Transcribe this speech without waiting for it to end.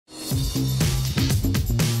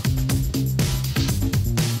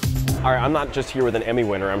All right, I'm not just here with an Emmy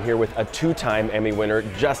winner. I'm here with a two-time Emmy winner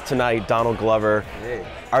just tonight, Donald Glover. Hey.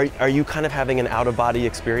 Are you kind of having an out-of-body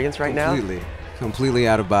experience right now? Completely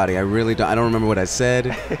out of body. I really don't. I don't remember what I said.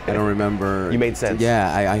 I don't remember. You made sense.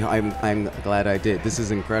 Yeah, I'm glad I did. This is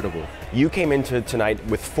incredible. You came into tonight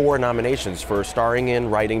with 4 nominations for starring in,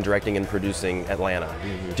 writing, directing, and producing Atlanta.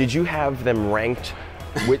 Mm-hmm. Did you have them ranked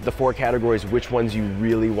with the 4 categories? Which ones you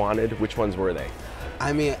really wanted? Which ones were they?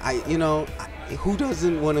 I mean, who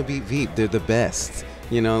doesn't want to be Veep? They're the best.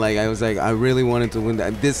 You know, like I was like, I really wanted to win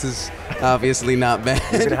that. This is obviously not bad.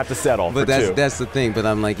 You're gonna have to settle. But that's the thing. But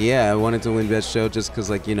I'm like, yeah, I wanted to win Best Show just because,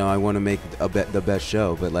 like, you know, I want to make the best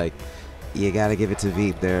show. But like, you gotta give it to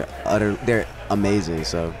Veep. They're amazing.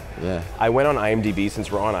 So yeah. I went on IMDb,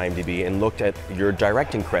 since we're on IMDb, and looked at your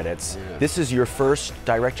directing credits. Yeah. This is your first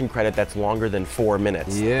directing credit that's longer than 4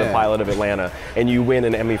 minutes. Yeah. The pilot of Atlanta, and you win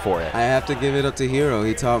an Emmy for it. I have to give it up to Hero.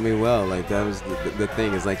 He taught me well. Like, that was the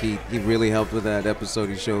thing. Is like he really helped with that episode.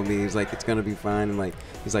 He showed me. He's like, it's gonna be fine. And like,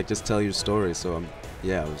 he's like, just tell your story. So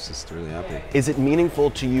I was just really happy. Is it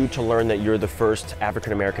meaningful to you to learn that you're the first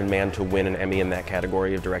African-American man to win an Emmy in that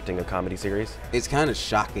category of directing a comedy series? It's kind of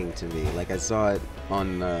shocking to me. Like, I saw it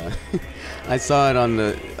on, I saw it on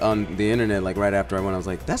the internet. Like, right after I went, I was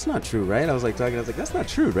like, that's not true, right? I was like, that's not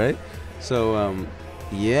true, right? So,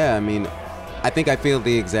 yeah. I mean, I think I feel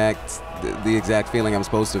the exact feeling I'm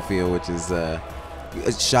supposed to feel, which is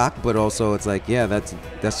it's shock, but also it's like, yeah,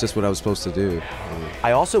 that's just what I was supposed to do.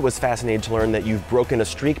 I also was fascinated to learn that you've broken a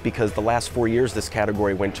streak because the last 4 years this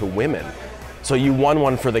category went to women. So you won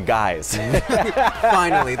one for the guys.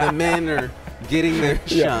 Finally, the men are getting their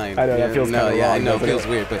shine. I know, that feels kind of wrong. I know, it feels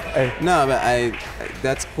weird, but no, but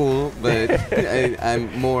that's cool. But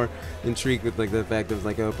I'm more intrigued with like the fact that it was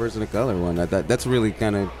like a person of color one. That's really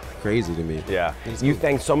kind of crazy to me. Yeah. That's You cool.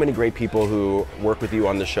 thank so many great people who work with you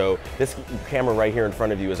on the show. This camera right here in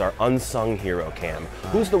front of you is our unsung hero cam.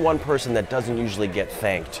 Who's the one person that doesn't usually get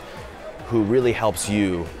thanked, who really helps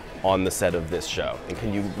you on the set of this show? And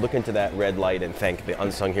can you look into that red light and thank the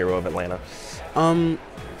unsung hero of Atlanta?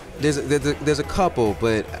 There's a couple,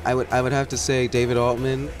 but I would have to say David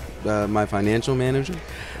Altman, my financial manager,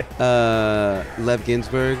 Lev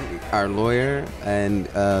Ginsberg, our lawyer, and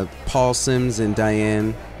Paul Sims and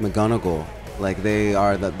Diane McGonigal. Like,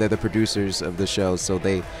 they're the producers of the show, so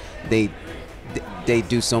they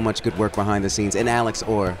do so much good work behind the scenes. And Alex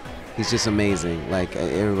Orr, he's just amazing. Like,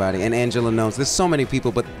 everybody, and Angela Knowles. There's so many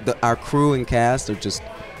people, but our crew and cast are just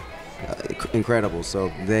incredible.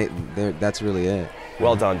 So that's really it.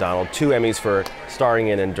 Well done, Donald. 2 Emmys for starring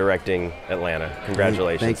in and directing Atlanta.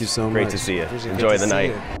 Congratulations. Thank you so much. Great to see you. Appreciate it. Enjoy Good to the see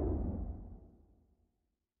night. you.